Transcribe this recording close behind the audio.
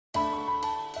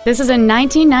This is a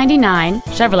 1999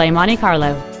 Chevrolet Monte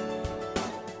Carlo.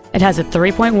 It has a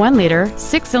 3.1-liter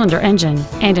 6-cylinder engine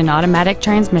and an automatic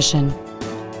transmission.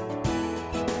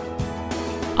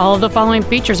 All of the following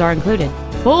features are included: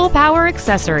 full power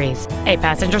accessories, a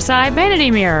passenger side vanity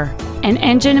mirror, an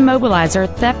engine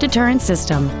immobilizer theft deterrent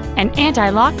system, an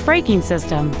anti-lock braking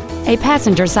system, a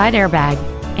passenger side airbag,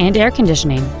 and air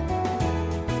conditioning.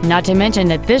 Not to mention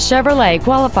that this Chevrolet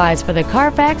qualifies for the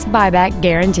Carfax buyback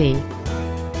guarantee.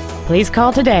 Please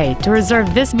call today to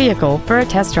reserve this vehicle for a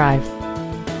test drive.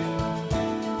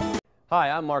 Hi,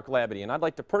 I'm Mark Labadie, and I'd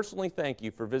like to personally thank you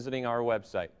for visiting our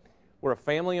website. We're a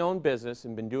family-owned business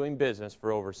and been doing business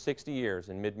for over 60 years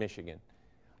in mid-Michigan.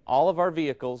 All of our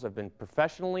vehicles have been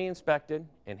professionally inspected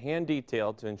and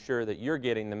hand-detailed to ensure that you're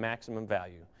getting the maximum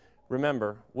value.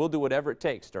 Remember, we'll do whatever it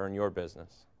takes to earn your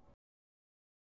business.